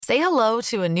Say hello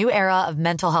to a new era of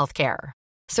mental health care.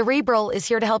 Cerebral is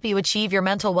here to help you achieve your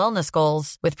mental wellness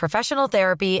goals with professional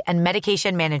therapy and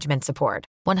medication management support.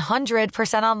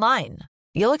 100% online.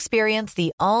 You'll experience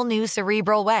the all-new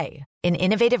Cerebral Way, an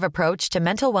innovative approach to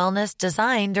mental wellness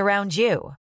designed around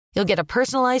you. You'll get a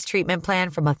personalized treatment plan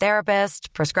from a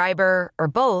therapist, prescriber, or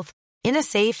both in a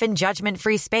safe and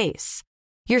judgment-free space.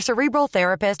 Your Cerebral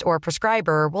therapist or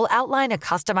prescriber will outline a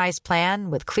customized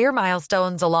plan with clear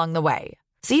milestones along the way,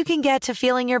 so you can get to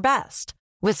feeling your best.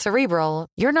 With Cerebral,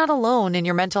 you're not alone in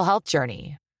your mental health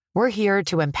journey. We're here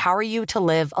to empower you to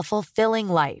live a fulfilling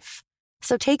life.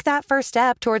 So take that first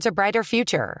step towards a brighter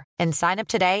future and sign up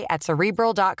today at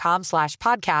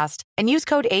Cerebral.com/podcast and use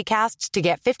code ACAST to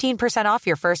get 15% off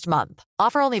your first month.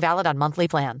 Offer only valid on monthly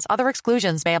plans. Other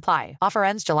exclusions may apply. Offer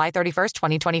ends July 31st,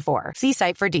 2024. See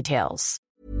site for details.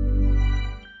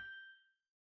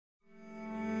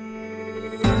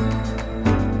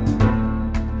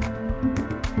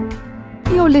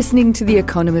 You're listening to The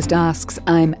Economist Asks.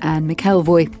 I'm Anne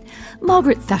McElvoy.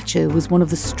 Margaret Thatcher was one of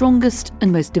the strongest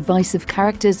and most divisive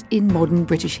characters in modern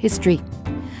British history.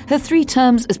 Her 3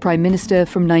 terms as Prime Minister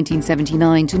from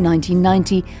 1979 to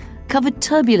 1990 covered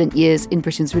turbulent years in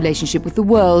Britain's relationship with the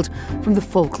world, from the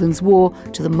Falklands War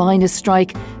to the miners'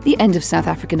 strike, the end of South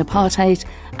African apartheid,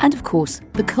 and of course,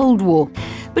 the Cold War.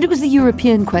 But it was the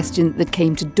European question that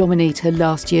came to dominate her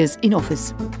last years in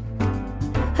office.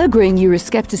 Her growing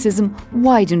Euroscepticism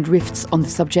widened rifts on the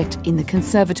subject in the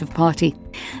Conservative Party.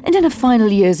 And in her final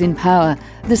years in power,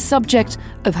 the subject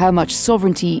of how much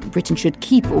sovereignty Britain should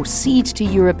keep or cede to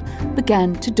Europe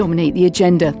began to dominate the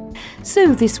agenda.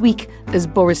 So this week, as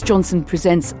Boris Johnson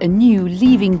presents a new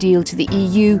leaving deal to the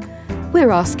EU,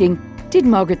 we're asking, did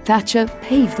Margaret Thatcher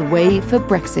pave the way for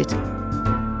Brexit?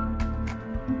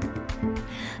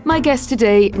 My guest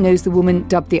today knows the woman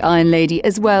dubbed the Iron Lady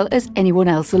as well as anyone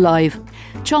else alive.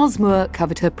 Charles Moore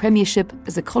covered her premiership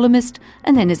as a columnist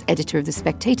and then as editor of The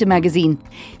Spectator magazine.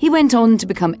 He went on to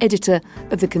become editor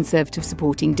of the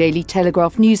Conservative-supporting Daily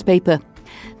Telegraph newspaper.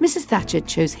 Mrs. Thatcher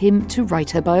chose him to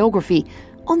write her biography,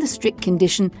 on the strict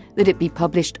condition that it be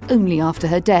published only after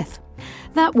her death.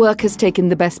 That work has taken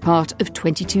the best part of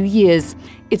 22 years.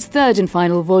 Its third and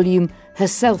final volume,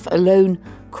 Herself Alone,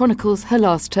 chronicles her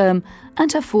last term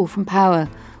and her fall from power,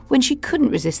 when she couldn't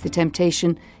resist the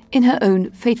temptation, in her own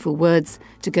fateful words,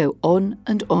 to go on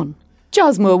and on.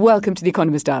 Charles Moore, welcome to The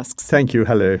Economist Asks. Thank you.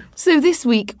 Hello. So this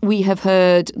week we have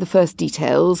heard the first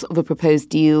details of a proposed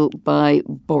deal by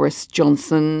Boris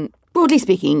Johnson. Broadly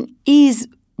speaking, is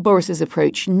Boris's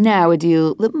approach now a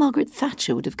deal that Margaret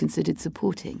Thatcher would have considered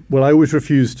supporting? Well, I always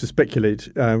refuse to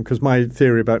speculate because my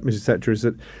theory about Mrs. Thatcher is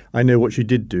that I know what she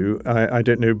did do. I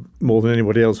don't know more than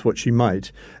anybody else what she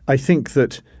might. I think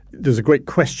that there's a great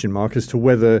question mark as to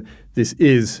whether this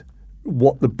is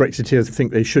what the Brexiteers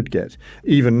think they should get.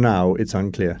 Even now, it's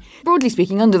unclear. Broadly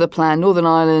speaking, under the plan, Northern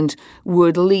Ireland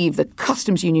would leave the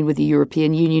customs union with the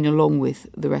European Union along with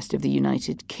the rest of the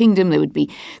United Kingdom. There would be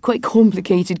quite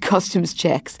complicated customs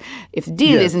checks. If the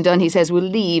deal isn't done, he says, we'll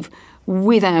leave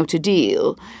without a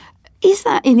deal. Is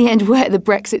that, in the end, where the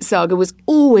Brexit saga was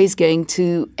always going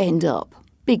to end up?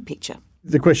 Big picture.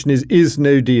 The question is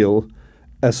no deal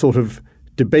a sort of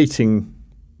debating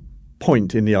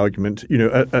point in the argument,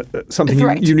 something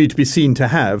you need to be seen to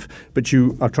have, but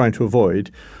you are trying to avoid,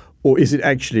 or is it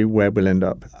actually where we'll end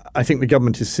up? I think the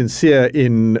government is sincere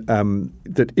in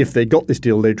that if they got this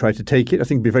deal, they'd try to take it. I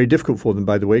think it'd be very difficult for them,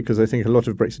 by the way, because I think a lot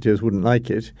of Brexiteers wouldn't like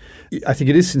it. I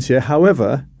think it is sincere.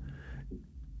 However,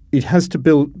 it has to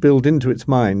build into its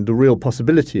mind the real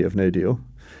possibility of no deal.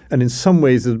 And in some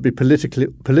ways, there'll be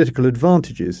political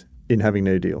advantages in having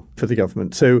no deal for the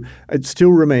government. So it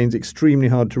still remains extremely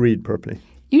hard to read properly.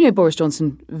 You know Boris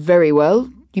Johnson very well.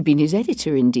 You've been his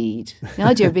editor, indeed. The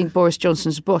idea of being Boris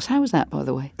Johnson's boss, how was that, by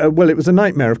the way? Well, it was a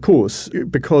nightmare, of course,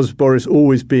 because Boris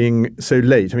always being so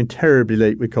late, terribly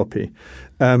late with copy.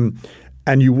 And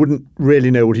you wouldn't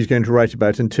really know what he's going to write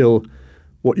about until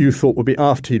what you thought would be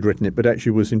after he'd written it, but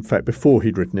actually was, in fact, before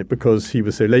he'd written it, because he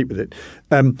was so late with it.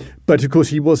 But, of course,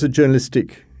 he was a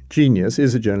journalistic genius,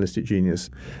 is a journalistic genius.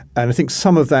 And I think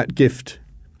some of that gift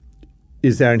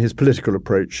is there in his political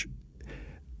approach.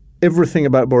 Everything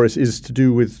about Boris is to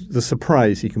do with the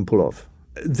surprise he can pull off.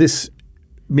 This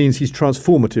means he's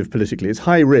transformative politically. It's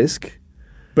high risk,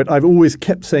 but I've always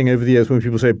kept saying over the years when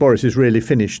people say Boris is really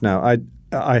finished now,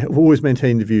 I have always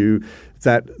maintained the view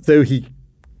that though he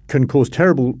can cause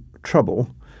terrible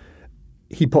trouble,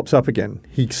 he pops up again.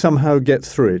 He somehow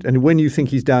gets through it. And when you think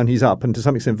he's down, he's up, and to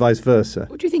some extent vice versa.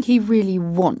 What do you think he really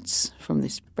wants from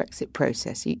this Brexit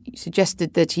process? He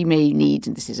suggested that he may need,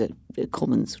 and this is a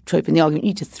common trope in the argument,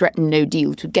 need to threaten no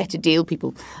deal to get a deal.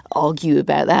 People argue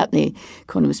about that. The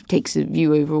Economist takes a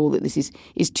view overall that this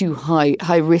is too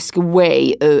high risk a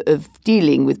way of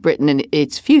dealing with Britain and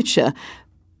its future.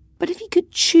 But if he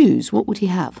could choose, what would he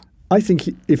have? I think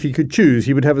if he could choose,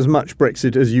 he would have as much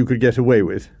Brexit as you could get away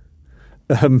with.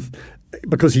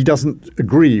 Because he doesn't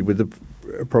agree with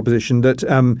the proposition that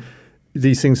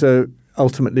these things are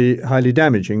ultimately highly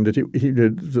damaging, that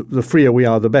the freer we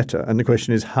are, the better. And the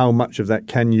question is, how much of that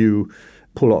can you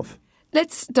pull off?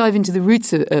 Let's dive into the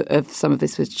roots of some of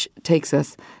this, which takes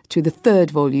us to the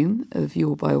third volume of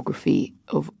your biography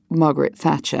of Margaret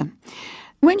Thatcher.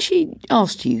 When she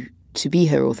asked you to be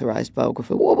her authorised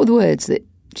biographer, what were the words that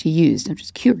she used? I'm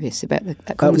just curious about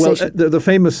that conversation. The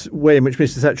famous way in which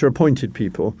Mrs. Thatcher appointed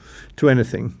people to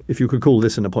anything, if you could call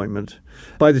this an appointment,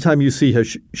 by the time you see her,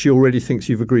 she already thinks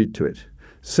you've agreed to it.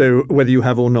 So whether you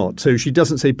have or not. So she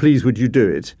doesn't say, please, would you do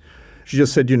it? She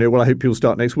just said, I hope you'll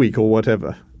start next week or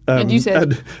whatever. And you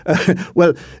said?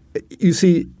 Well, you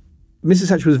see, Mrs.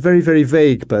 Thatcher was a very, very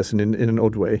vague person in an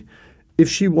odd way. If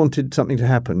she wanted something to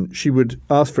happen, she would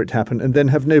ask for it to happen and then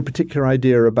have no particular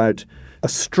idea about a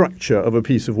structure of a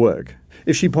piece of work.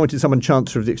 If she appointed someone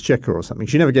Chancellor of the Exchequer or something,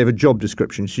 she never gave a job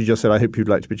description. She just said, I hope you'd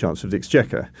like to be Chancellor of the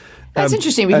Exchequer. That's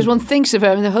interesting because one thinks of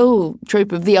her, the whole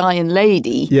trope of the Iron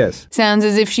Lady sounds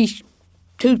as if she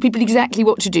told people exactly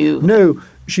what to do. No,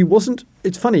 she wasn't.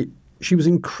 It's funny. She was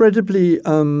incredibly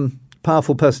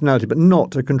powerful personality, but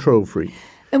not a control freak.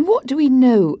 And what do we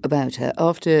know about her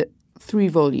after 3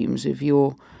 volumes of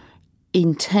your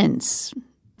intense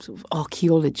sort of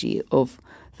archaeology of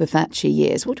the Thatcher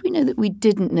years? What do we know that we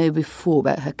didn't know before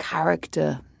about her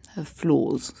character, her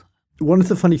flaws? One of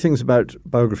the funny things about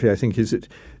biography, I think, is that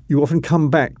you often come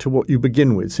back to what you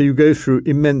begin with. So you go through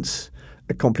immense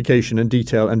complication and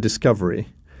detail and discovery,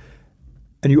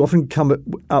 and you often come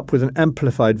up with an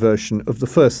amplified version of the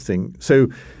first thing. So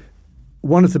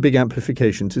one of the big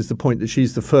amplifications is the point that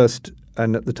she's the first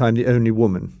and at the time the only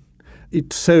woman.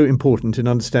 It's so important in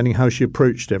understanding how she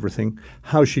approached everything,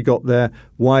 how she got there,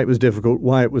 why it was difficult,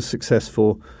 why it was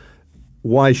successful,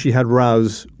 why she had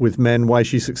rows with men, why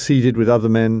she succeeded with other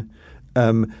men,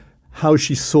 how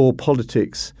she saw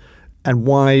politics, and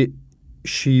why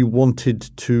she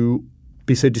wanted to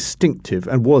be so distinctive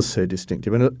and was so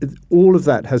distinctive. And all of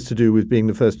that has to do with being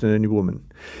the first and only woman.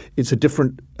 It's a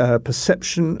different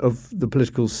perception of the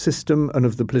political system and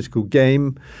of the political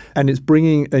game, and it's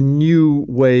bringing a new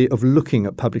way of looking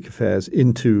at public affairs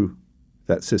into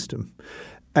that system.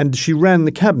 And she ran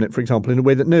the cabinet, for example, in a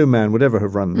way that no man would ever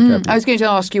have run the cabinet. I was going to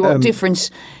ask you what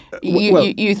difference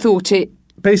you thought it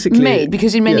basically made,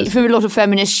 because for a lot of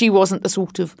feminists, she wasn't the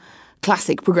sort of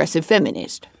classic progressive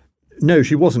feminist. No,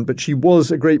 she wasn't, but she was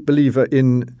a great believer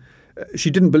in she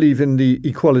didn't believe in the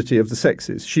equality of the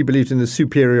sexes. She believed in the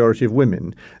superiority of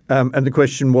women. And the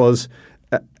question was,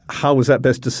 how was that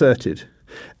best asserted?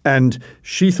 And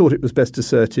she thought it was best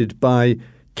asserted by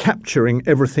capturing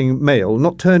everything male,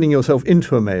 not turning yourself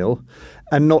into a male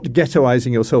and not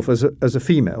ghettoizing yourself as a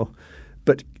female,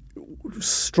 but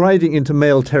striding into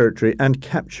male territory and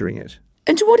capturing it.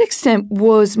 And to what extent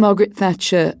was Margaret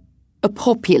Thatcher a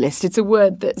populist? It's a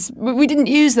word we didn't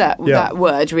use that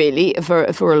word really for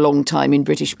a long time in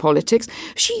British politics.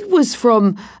 She was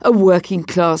from a working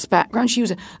class background. She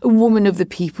was a woman of the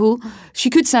people. She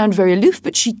could sound very aloof,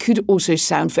 but she could also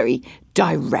sound very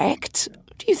direct.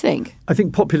 What do you think? I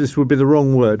think populist would be the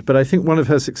wrong word, but I think one of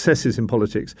her successes in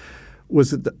politics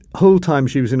was that the whole time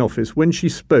she was in office, when she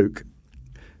spoke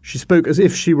as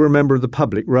if she were a member of the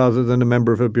public rather than a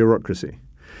member of a bureaucracy.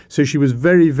 So she was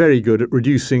very, very good at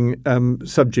reducing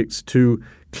subjects to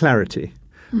clarity,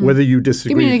 whether you disagree.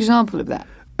 Give me an example of that.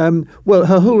 Well,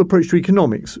 her whole approach to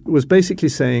economics was basically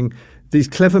saying these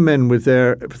clever men with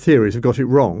their theories have got it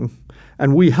wrong.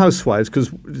 And we housewives,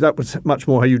 because that was much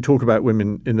more how you talk about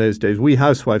women in those days, we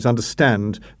housewives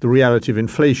understand the reality of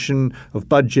inflation, of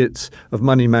budgets, of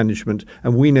money management,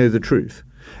 and we know the truth.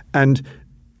 And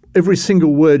every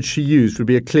single word she used would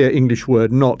be a clear English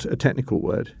word, not a technical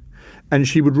word. And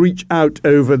she would reach out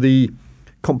over the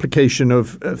complication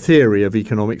of theory of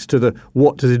economics to the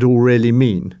what does it all really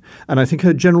mean. And I think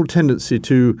her general tendency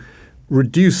to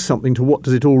reduce something to what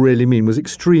does it all really mean was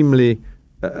extremely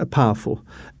powerful.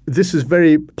 This is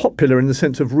very popular in the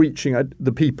sense of reaching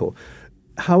the people.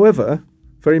 However,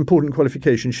 very important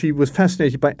qualification, she was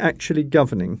fascinated by actually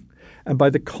governing and by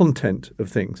the content of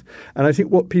things. And I think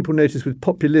what people notice with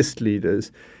populist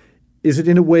leaders is that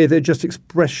in a way they're just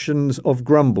expressions of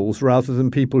grumbles rather than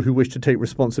people who wish to take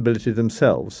responsibility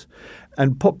themselves.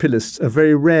 And populists are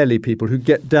very rarely people who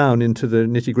get down into the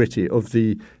nitty-gritty of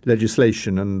the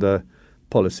legislation and the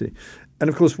policy. And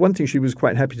of course, one thing she was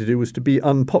quite happy to do was to be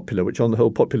unpopular, which on the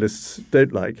whole populists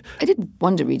don't like. I did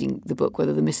wonder reading the book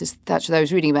whether the Mrs. Thatcher that I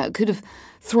was reading about could have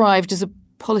thrived as a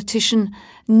politician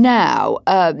now.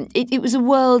 It was a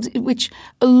world in which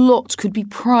a lot could be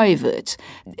private.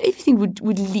 Everything would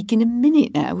leak in a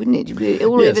minute now, wouldn't it?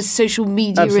 All over social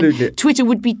media. Absolutely. And Twitter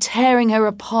would be tearing her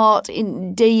apart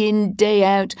in, day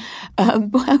out.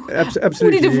 Absolutely.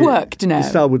 Would it have worked now? The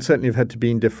style would certainly have had to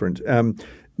be different.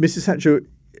 Mrs. Thatcher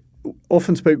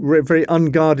often spoke very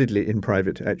unguardedly in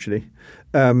private, actually.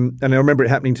 And I remember it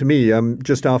happening to me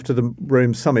just after the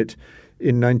Rome summit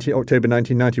in October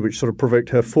 1990, which sort of provoked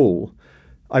her fall.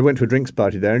 I went to a drinks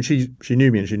party there, and she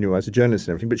knew me, and she knew I was a journalist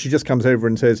and everything, but she just comes over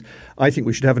and says, I think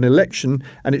we should have an election,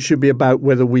 and it should be about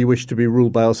whether we wish to be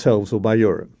ruled by ourselves or by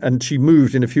Europe. And she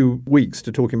moved in a few weeks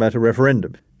to talking about a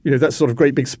referendum. You know, that's sort of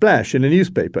great big splash in a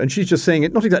newspaper. And she's just saying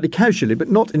it, not exactly casually, but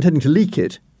not intending to leak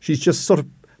it. She's just sort of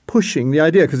pushing the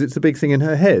idea because it's the big thing in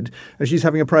her head, and she's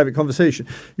having a private conversation.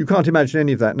 You can't imagine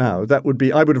any of that now. That would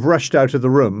be, I would have rushed out of the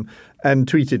room and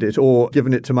tweeted it or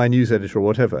given it to my news editor or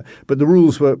whatever. But the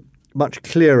rules were much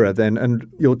clearer then, and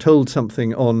you're told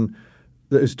something on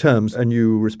those terms and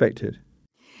you respect it.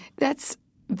 That's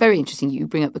very interesting. You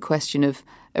bring up the question of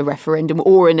a referendum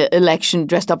or an election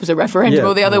dressed up as a referendum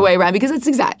or the other way around, because that's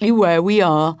exactly where we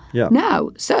are now.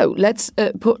 So let's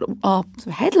put our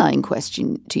headline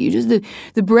question to you. Does the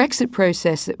Brexit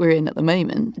process that we're in at the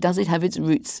moment, does it have its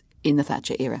roots in the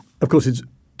Thatcher era? Of course, its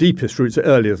deepest roots are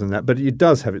earlier than that, but it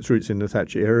does have its roots in the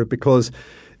Thatcher era because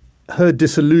her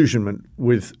disillusionment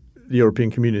with the European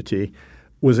community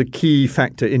was a key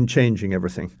factor in changing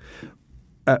everything.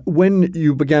 When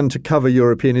you began to cover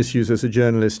European issues as a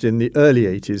journalist in the early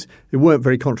 80s, they weren't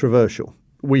very controversial.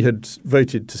 We had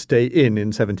voted to stay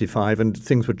in 75 and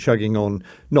things were chugging on,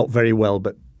 not very well,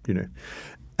 but, you know.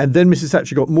 And then Mrs.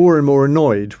 Thatcher got more and more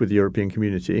annoyed with the European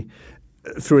community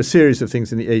through a series of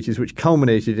things in the 80s, which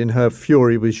culminated in her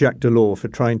fury with Jacques Delors for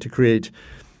trying to create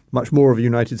much more of a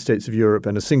United States of Europe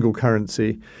and a single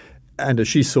currency, and as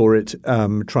she saw it,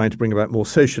 trying to bring about more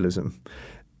socialism.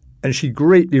 And she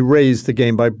greatly raised the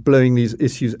game by blowing these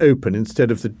issues open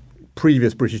instead of the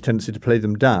previous British tendency to play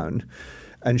them down.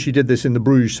 And she did this in the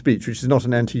Bruges speech, which is not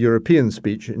an anti-European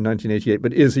speech in 1988,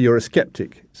 but is a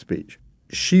Eurosceptic speech.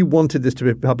 She wanted this to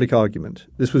be a public argument.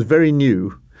 This was very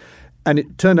new. And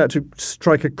it turned out to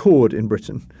strike a chord in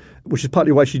Britain, which is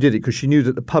partly why she did it, because she knew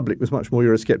that the public was much more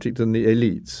Eurosceptic than the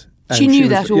elites. And she knew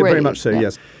that already? Yeah, very much so,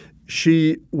 yes.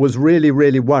 She was really,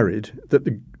 really worried that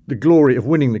the glory of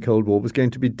winning the Cold War was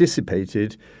going to be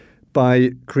dissipated by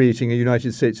creating a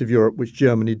United States of Europe which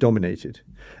Germany dominated.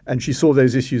 And she saw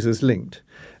those issues as linked.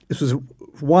 This was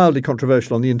wildly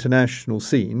controversial on the international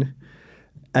scene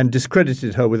and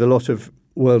discredited her with a lot of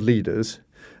world leaders,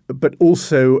 but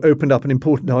also opened up an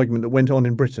important argument that went on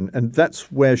in Britain. And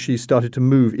that's where she started to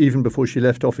move, even before she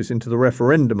left office, into the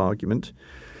referendum argument,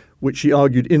 which she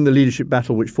argued in the leadership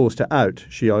battle which forced her out.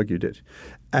 She argued it.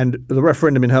 And the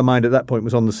referendum in her mind at that point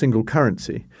was on the single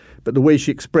currency. But the way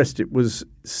she expressed it was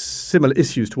similar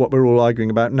issues to what we're all arguing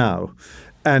about now.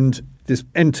 And this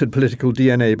entered political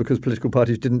DNA because political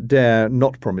parties didn't dare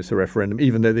not promise a referendum,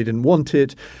 even though they didn't want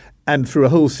it. And through a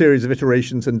whole series of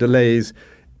iterations and delays,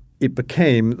 it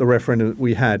became the referendum that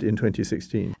we had in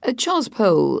 2016. Charles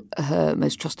Pole, her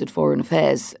most trusted foreign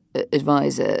affairs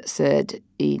advisor, said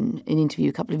in an interview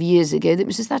a couple of years ago that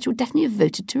Mrs. Thatcher would definitely have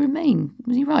voted to remain.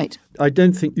 Was he right? I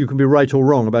don't think you can be right or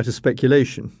wrong about a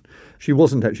speculation. She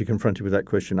wasn't actually confronted with that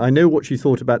question. I know what she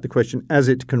thought about the question as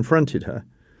it confronted her,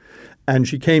 and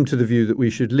she came to the view that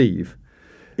we should leave.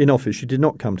 In office, she did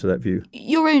not come to that view.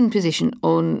 Your own position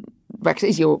on Brexit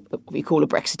is you're what we call a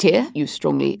Brexiteer. You've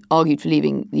strongly argued for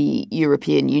leaving the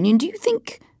European Union. Do you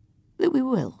think that we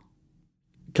will?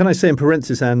 Can I say in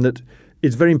parenthesis, Anne, that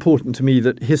it's very important to me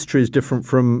that history is different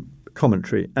from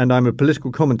commentary. And I'm a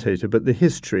political commentator, but the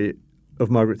history of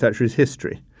Margaret Thatcher is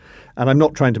history. And I'm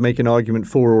not trying to make an argument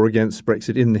for or against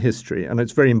Brexit in the history. And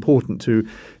it's very important to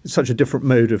such a different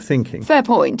mode of thinking. Fair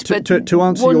point. To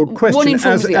answer your question,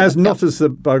 as not as the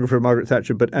biographer of Margaret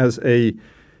Thatcher, but as a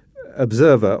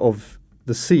observer of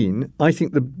the scene, I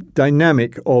think the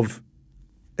dynamic of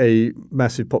a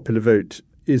massive popular vote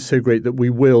is so great that we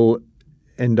will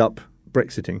end up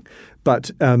Brexiting.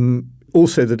 But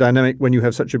also the dynamic when you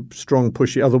have such a strong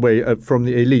push the other way from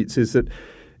the elites is that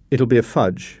it'll be a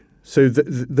fudge. So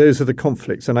those are the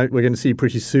conflicts. And we're going to see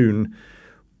pretty soon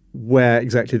where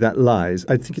exactly that lies.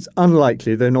 I think it's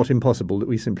unlikely, though not impossible, that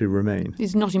we simply remain.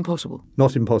 It's not impossible.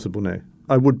 Not impossible, no.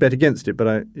 I would bet against it,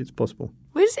 but it's possible.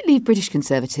 Where does it leave British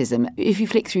conservatism? If you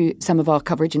flick through some of our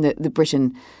coverage in the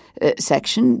Britain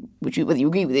section, which, whether you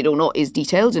agree with it or not, is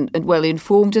detailed and well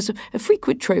informed, as a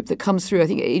frequent trope that comes through, I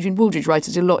think Adrian Wooldridge writes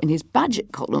it a lot in his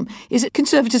Badget column, is that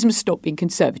conservatism has stopped being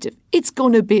conservative. It's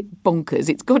gone a bit bonkers.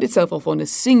 It's got itself off on a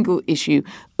single issue,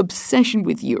 obsession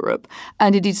with Europe,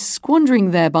 and it is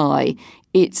squandering thereby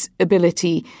its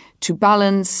ability to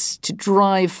balance, to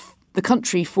drive the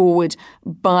country forward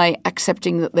by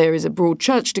accepting that there is a broad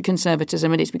church to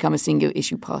conservatism and it's become a single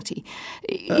issue party.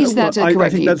 Is that a correct view? I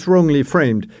think that's wrongly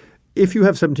framed. If you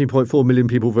have 17.4 million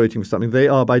people voting for something, they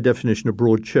are by definition a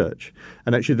broad church.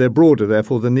 And actually they're broader,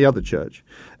 therefore, than the other church.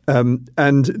 And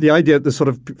the idea that the sort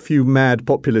of few mad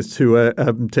populists who are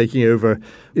taking over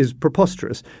is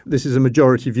preposterous. This is a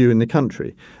majority view in the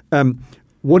country. They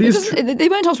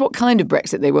won't ask what kind of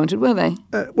Brexit they wanted, will they?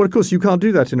 Well, of course, you can't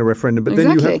do that in a referendum. But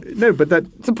exactly. Then you have no. But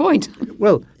that's the point.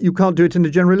 Well, you can't do it in a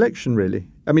general election, really.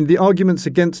 I mean, the arguments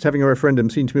against having a referendum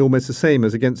seem to me almost the same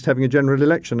as against having a general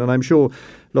election, and I'm sure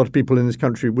a lot of people in this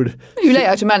country would. You lay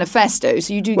out a manifesto,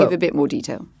 so you do give a bit more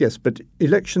detail. Yes, but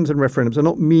elections and referendums are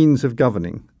not means of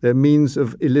governing; they're means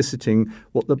of eliciting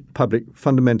what the public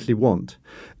fundamentally want.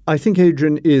 I think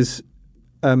Adrian is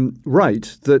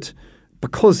right that,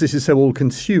 because this is so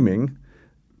all-consuming,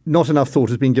 not enough thought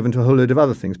has been given to a whole load of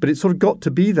other things. But it's sort of got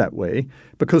to be that way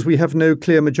because we have no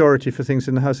clear majority for things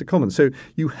in the House of Commons. So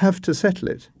you have to settle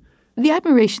it. The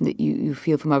admiration that you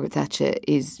feel for Margaret Thatcher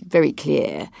is very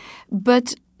clear.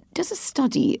 But does a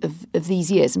study of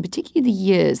these years, and particularly the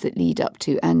years that lead up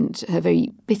to and her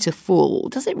very bitter fall,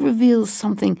 does it reveal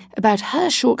something about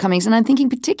her shortcomings? And I'm thinking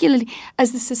particularly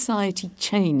as the society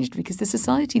changed, because the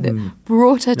society that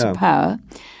brought her to power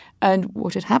and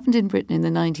what had happened in Britain in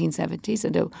the 1970s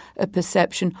and a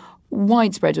perception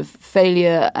widespread of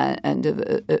failure and of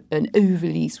an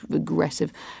overly sort of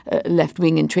aggressive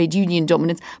left-wing and trade union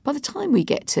dominance. By the time we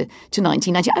get to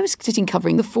 1990, I was sitting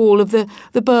covering the fall of the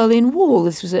Berlin Wall.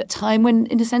 This was a time when,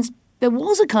 in a sense, there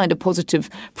was a kind of positive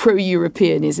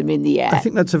pro-Europeanism in the air. I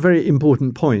think that's a very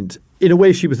important point. In a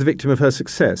way, she was the victim of her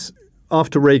success.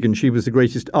 After Reagan, she was the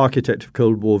greatest architect of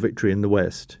Cold War victory in the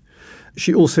West.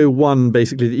 She also won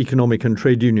basically the economic and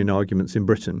trade union arguments in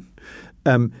Britain.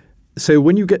 So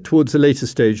when you get towards the later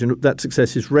stage and that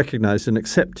success is recognised and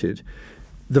accepted,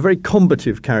 the very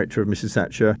combative character of Mrs.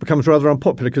 Thatcher becomes rather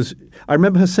unpopular, because I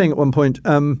remember her saying at one point,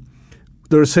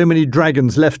 there are so many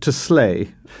dragons left to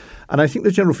slay. And I think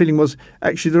the general feeling was,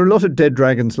 actually, there are a lot of dead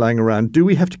dragons lying around. Do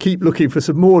we have to keep looking for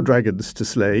some more dragons to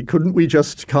slay? Couldn't we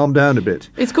just calm down a bit?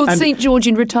 It's called St. George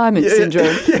in retirement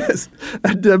syndrome. Yes.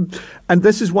 And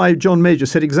this is why John Major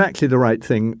said exactly the right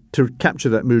thing to capture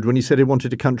that mood when he said he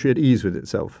wanted a country at ease with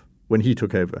itself when he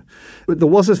took over. But there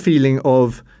was a feeling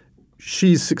of,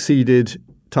 she's succeeded,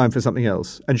 time for something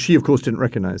else. And she, of course, didn't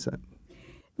recognise that.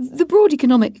 The broad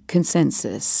economic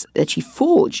consensus that she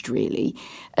forged, really,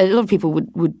 a lot of people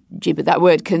would jib at that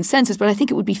word consensus, but I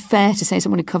think it would be fair to say,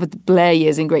 someone who covered the Blair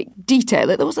years in great detail,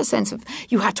 that there was a sense of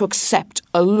you had to accept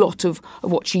a lot of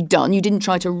what she'd done. You didn't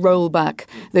try to roll back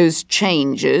those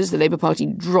changes. The Labour Party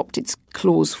dropped its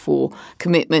clause for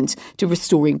commitment to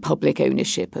restoring public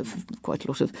ownership of quite a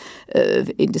lot of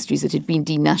industries that had been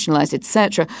denationalised,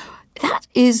 etc. That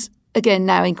is, again,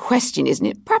 now in question, isn't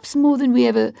it? Perhaps more than we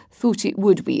ever thought it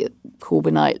would be. A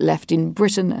Corbynite left in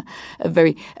Britain, a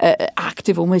very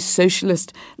active, almost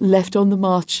socialist left on the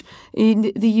march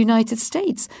in the United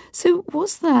States. So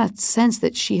was that sense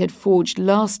that she had forged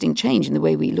lasting change in the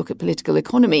way we look at political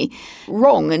economy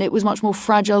wrong, and it was much more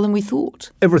fragile than we thought?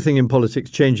 Everything in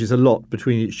politics changes a lot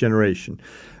between each generation.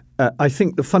 I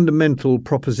think the fundamental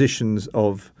propositions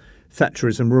of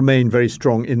Thatcherism remain very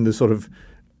strong in the sort of,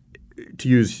 to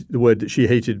use the word that she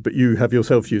hated, but you have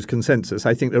yourself used, consensus.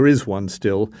 I think there is one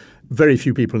still. Very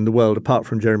few people in the world, apart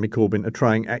from Jeremy Corbyn, are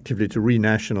trying actively to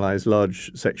renationalise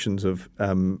large sections of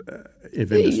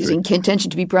industry. He's in contention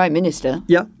to be Prime Minister.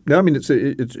 Yeah. No, I mean,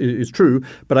 it's true,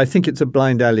 but I think it's a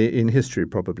blind alley in history,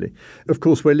 probably. Of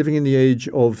course, we're living in the age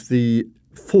of the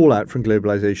fallout from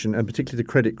globalisation and particularly the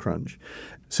credit crunch.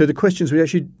 So the questions which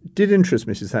actually did interest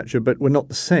Mrs. Thatcher, but were not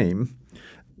the same,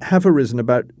 have arisen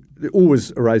about. It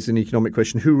always arises in the economic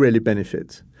question, who really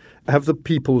benefits? Have the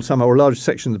people somehow, or a large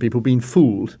section of the people, been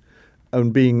fooled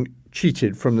and being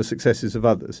cheated from the successes of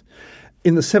others?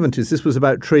 In the 70s, this was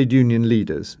about trade union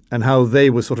leaders and how they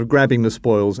were sort of grabbing the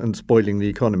spoils and spoiling the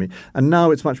economy. And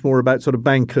now it's much more about sort of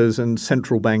bankers and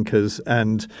central bankers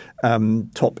and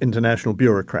top international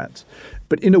bureaucrats.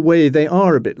 But in a way, they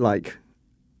are a bit like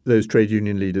those trade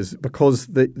union leaders, because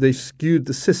they skewed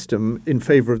the system in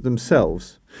favour of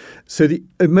themselves. So the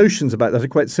emotions about that are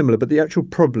quite similar, but the actual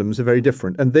problems are very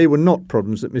different. And they were not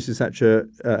problems that Mrs. Thatcher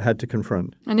had to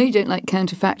confront. I know you don't like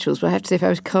counterfactuals, but I have to say if I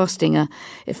was casting a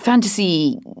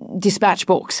fantasy dispatch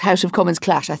box House of Commons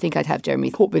clash, I think I'd have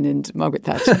Jeremy Corbyn and Margaret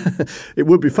Thatcher. It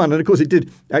would be fun. And of course it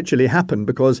did actually happen,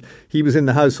 because he was in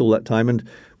the House all that time and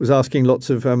was asking lots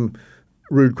of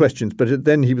rude questions. But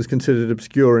then he was considered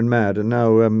obscure and mad. And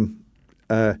now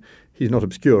he's not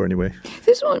obscure anyway.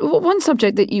 There's one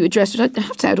subject that you addressed, which I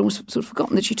have to say I'd almost sort of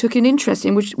forgotten that she took an interest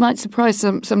in, which might surprise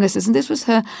some listeners, and this was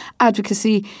her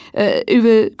advocacy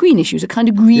over green issues, a kind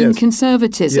of green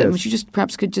conservatism, which you just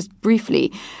perhaps could just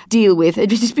briefly deal with.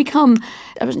 It has become,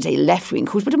 I wouldn't say left-wing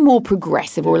cause, but a more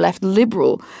progressive or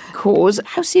left-liberal cause.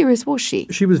 How serious was she?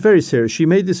 She was very serious. She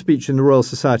made this speech in the Royal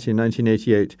Society in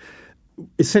 1988.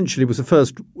 Essentially was the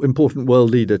first important world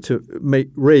leader to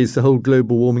raise the whole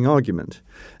global warming argument.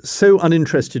 So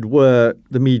uninterested were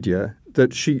the media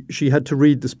that she had to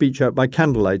read the speech out by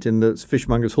candlelight in the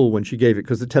Fishmonger's Hall when she gave it,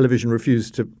 because the television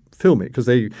refused to film it because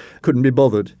they couldn't be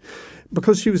bothered.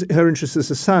 Because her interest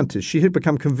as a scientist, she had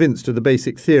become convinced of the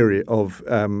basic theory of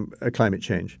climate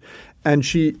change. And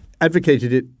she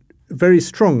advocated it very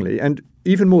strongly, and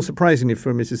even more surprisingly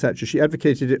for Mrs. Thatcher, she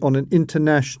advocated it on an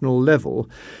international level.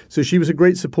 So she was a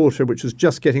great supporter, which was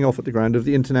just getting off at the ground, of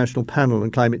the International Panel on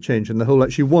Climate Change and the whole.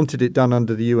 She wanted it done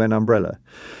under the UN umbrella.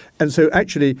 And so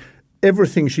actually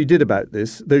everything she did about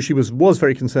this, though she was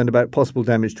very concerned about possible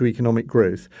damage to economic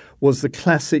growth, was the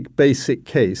classic basic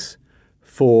case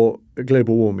for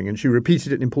global warming. And she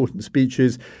repeated it in important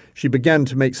speeches. She began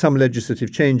to make some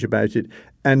legislative change about it.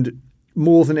 And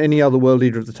more than any other world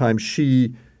leader at the time,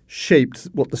 she shaped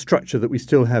the structure that we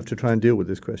still have to try and deal with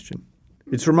this question.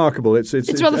 It's remarkable. It's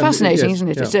rather fascinating, isn't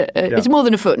it? Yeah, it's more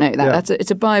than a footnote.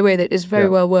 It's a byway that is very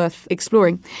well worth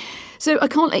exploring. So I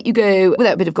can't let you go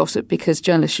without a bit of gossip, because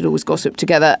journalists should always gossip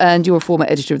together. And you're a former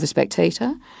editor of The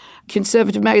Spectator,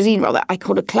 conservative magazine, rather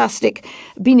iconoclastic,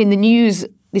 been in the news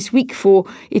this week for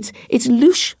its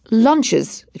louche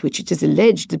lunches, which it is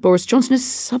alleged that Boris Johnson's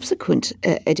subsequent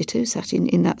editor, sat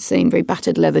in that same very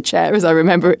battered leather chair, as I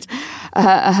remember it,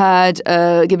 had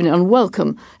given it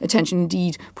unwelcome attention,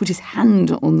 indeed put his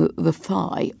hand on the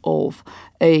thigh of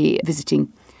a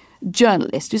visiting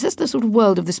journalist. Is that the sort of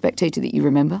world of The Spectator that you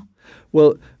remember?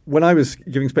 Well, when I was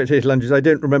giving Spectator lunches, I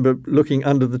don't remember looking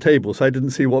under the table, so I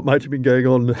didn't see what might have been going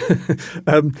on.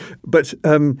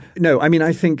 No, I mean,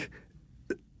 I think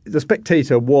The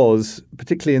Spectator was,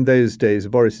 particularly in those days,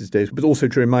 Boris's days, but also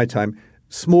true in my time,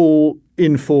 small,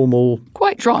 informal,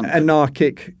 quite drunk,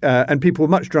 anarchic, and people were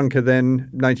much drunker then,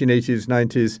 1980s,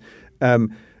 90s.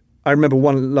 I remember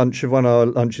one of our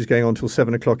lunches going on till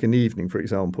 7 o'clock in the evening, for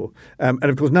example. And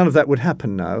of course, none of that would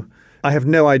happen now. I have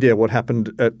no idea what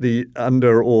happened at the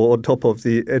under or on top of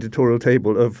the editorial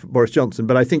table of Boris Johnson,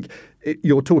 but I think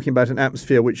you're talking about an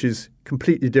atmosphere which is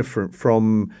completely different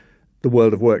from the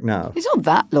world of work now. It's not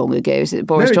that long ago, is it?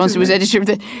 Boris Johnson was editor of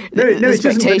the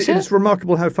Spectator. It's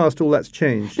remarkable how fast all that's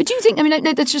changed. But do you think,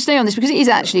 let's just stay on this, because it is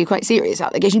actually a quite serious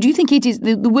allegation. Do you think it is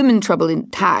the women trouble in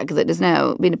tag that has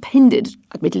now been appended,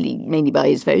 admittedly mainly by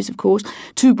his foes, of course,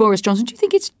 to Boris Johnson? Do you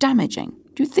think it's damaging?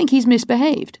 Do you think he's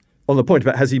misbehaved? On the point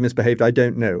about has he misbehaved, I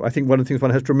don't know. I think one of the things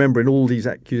one has to remember in all these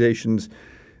accusations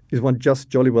is one just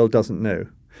jolly well doesn't know.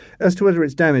 As to whether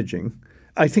it's damaging,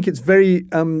 I think it's very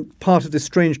part of this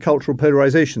strange cultural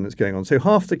polarisation that's going on. So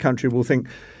half the country will think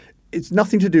it's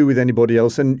nothing to do with anybody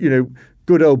else, and,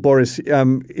 good old Boris,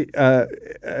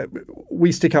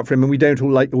 we stick up for him and we don't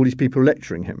all like all these people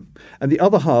lecturing him. And the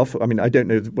other half, I don't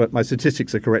know what my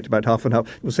statistics are correct about half and half,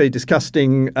 will say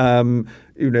disgusting,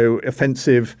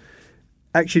 offensive.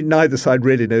 Actually, neither side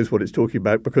really knows what it's talking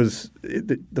about, because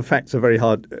the facts are very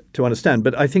hard to understand.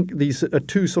 But I think these are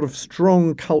two sort of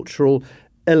strong cultural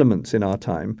elements in our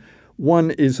time.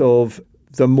 One is of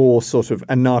the more sort of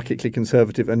anarchically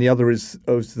conservative, and the other is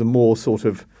of the more sort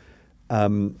of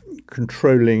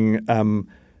controlling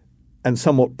and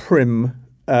somewhat prim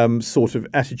sort of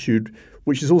attitude,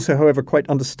 which is also, however, quite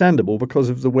understandable because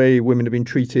of the way women have been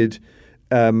treated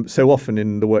so often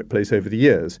in the workplace over the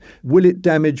years. Will it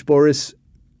damage Boris?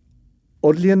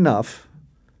 Oddly enough,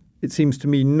 it seems to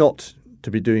me not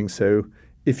to be doing so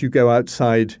if you go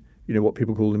outside, what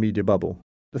people call the media bubble.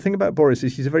 The thing about Boris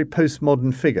is he's a very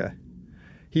postmodern figure.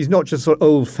 He's not just sort of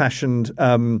old-fashioned,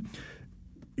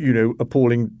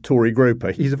 appalling Tory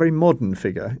groper. He's a very modern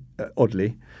figure,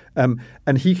 oddly.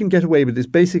 And he can get away with this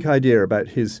basic idea about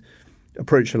his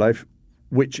approach to life,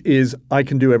 which is, I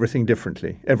can do everything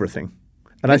differently, everything.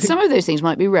 And I think some of those things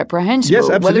might be reprehensible. Yes,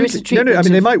 absolutely. Whether it's a treatment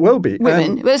they might well be.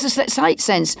 Women. There's a slight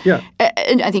sense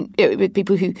And I think with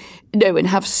people who know and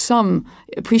have some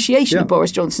appreciation of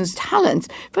Boris Johnson's talents,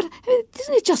 but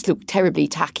doesn't it just look terribly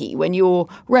tacky when your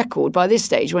record by this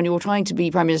stage, when you're trying to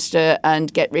be Prime Minister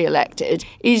and get re-elected,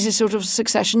 is a sort of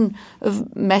succession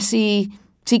of messy,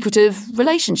 secretive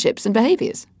relationships and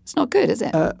behaviours? It's not good, is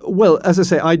it? Well, as I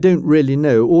say, I don't really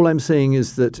know. All I'm saying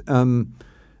is that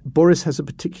Boris has a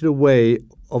particular way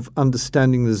of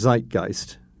understanding the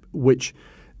zeitgeist, which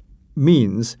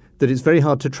means that it's very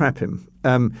hard to trap him.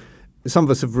 Some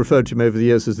of us have referred to him over the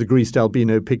years as the greased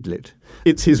albino piglet.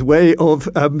 It's his way of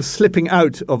slipping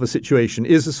out of a situation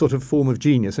is a sort of form of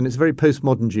genius, and it's very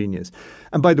postmodern genius.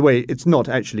 And by the way, it's not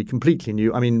actually completely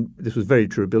new. I mean, this was very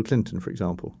true of Bill Clinton, for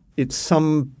example. It's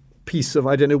some piece of,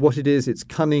 I don't know what it is, it's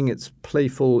cunning, it's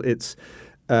playful, it's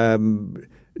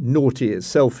naughty, it's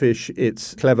selfish,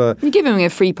 it's clever. You're giving me a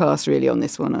free pass really on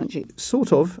this one, aren't you?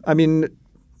 Sort of. I mean,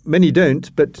 many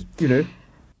don't, but, you know.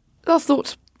 Last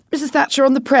thoughts. Mrs. Thatcher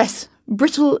on the press.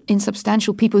 Brittle,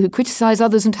 insubstantial people who criticise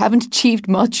others and haven't achieved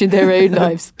much in their own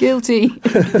lives. Guilty.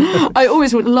 I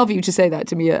always would love you to say that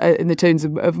to me in the tones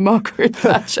of Margaret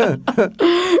Thatcher.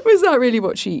 Was that really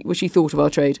what she thought of our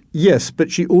trade? Yes,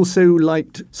 but she also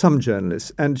liked some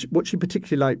journalists. And what she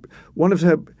particularly liked, one of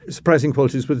her surprising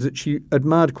qualities was that she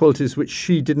admired qualities which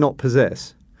she did not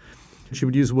possess. She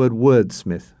would use the word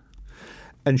wordsmith.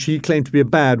 And she claimed to be a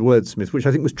bad wordsmith, which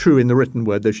I think was true in the written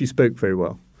word, though she spoke very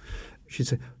well. She'd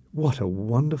say, "What a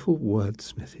wonderful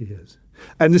wordsmith he is."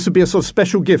 And this would be a sort of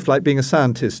special gift, like being a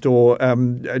scientist or a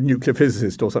nuclear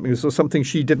physicist or something. So something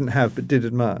she didn't have but did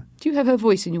admire. Do you have her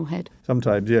voice in your head?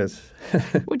 Sometimes, yes.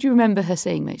 What do you remember her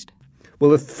saying most?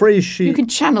 Well, the phrase she... You can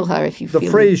channel her if you feel... The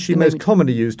phrase she most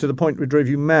commonly used, to the point where it drove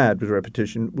you mad with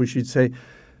repetition, was she'd say,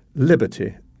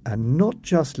 liberty. And not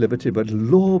just liberty, but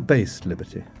law-based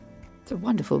liberty. It's a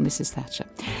wonderful Mrs. Thatcher.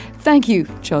 Thank you,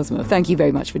 Charles Moore. Thank you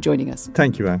very much for joining us.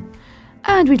 Thank you, Anne.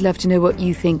 And we'd love to know what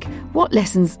you think. What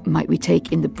lessons might we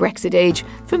take in the Brexit age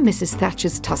from Mrs.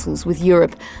 Thatcher's tussles with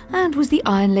Europe? And was the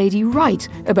Iron Lady right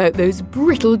about those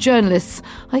brittle journalists?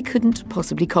 I couldn't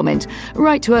possibly comment.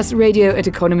 Write to us,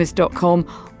 radio@economist.com,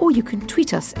 or you can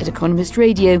tweet us at Economist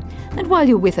Radio. And while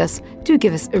you're with us, do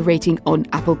give us a rating on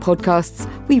Apple Podcasts.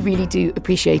 We really do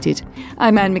appreciate it.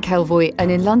 I'm Anne McElvoy,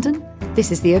 and in London,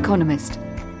 this is The Economist.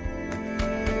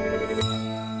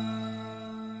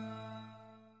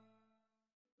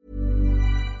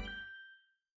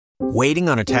 Waiting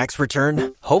on a tax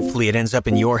return? Hopefully it ends up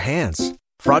in your hands.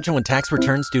 Fraudulent tax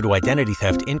returns due to identity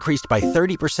theft increased by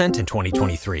 30% in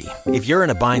 2023. If you're in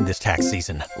a bind this tax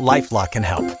season, LifeLock can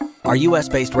help. Our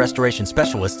U.S.-based restoration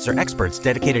specialists are experts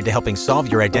dedicated to helping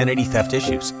solve your identity theft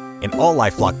issues. And all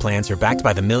LifeLock plans are backed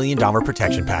by the $1 Million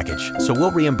Protection Package. So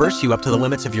we'll reimburse you up to the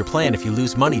limits of your plan if you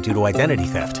lose money due to identity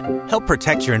theft. Help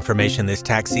protect your information this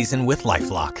tax season with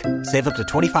LifeLock. Save up to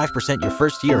 25% your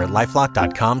first year at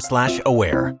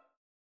LifeLock.com/aware.